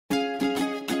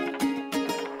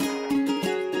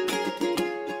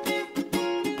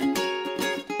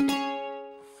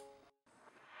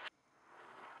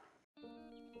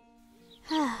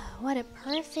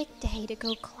perfect day to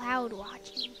go cloud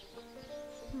watching.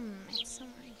 It's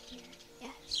somewhere here.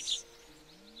 Yes.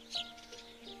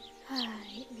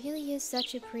 It really is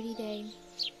such a pretty day.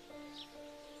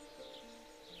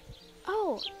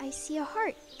 Oh, I see a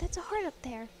heart. That's a heart up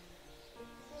there.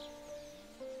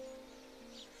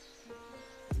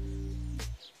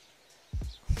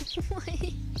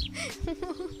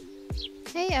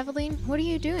 Hey Evelyn, what are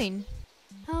you doing?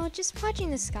 Oh, just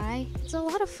watching the sky. It's a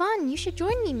lot of fun. You should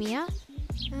join me, Mia.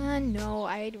 No,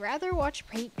 I'd rather watch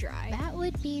paint dry. That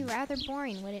would be rather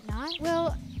boring, would it not?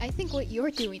 Well, I think what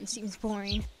you're doing seems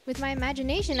boring. With my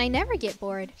imagination, I never get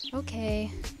bored.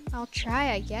 Okay, I'll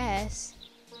try, I guess.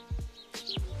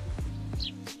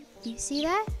 Do you see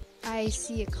that? I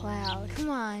see a cloud. Come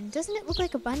on, doesn't it look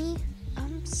like a bunny?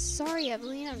 I'm sorry,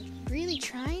 Evelyn, I'm really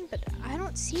trying, but I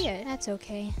don't see it. That's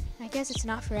okay. I guess it's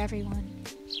not for everyone.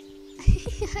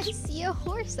 I see a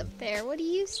horse up there. What do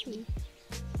you see?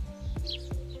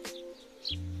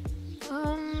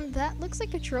 That looks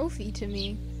like a trophy to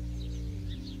me.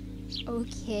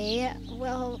 Okay,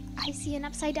 well, I see an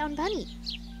upside down bunny.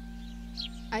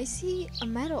 I see a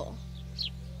medal.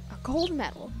 A gold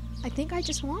medal. I think I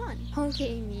just won.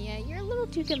 Okay, Mia, you're a little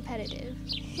too competitive.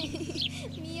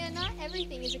 Mia, not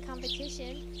everything is a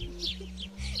competition. Are you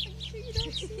sure you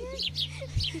don't see it?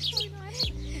 Hold on,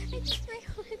 I just right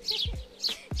over there.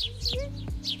 You see it?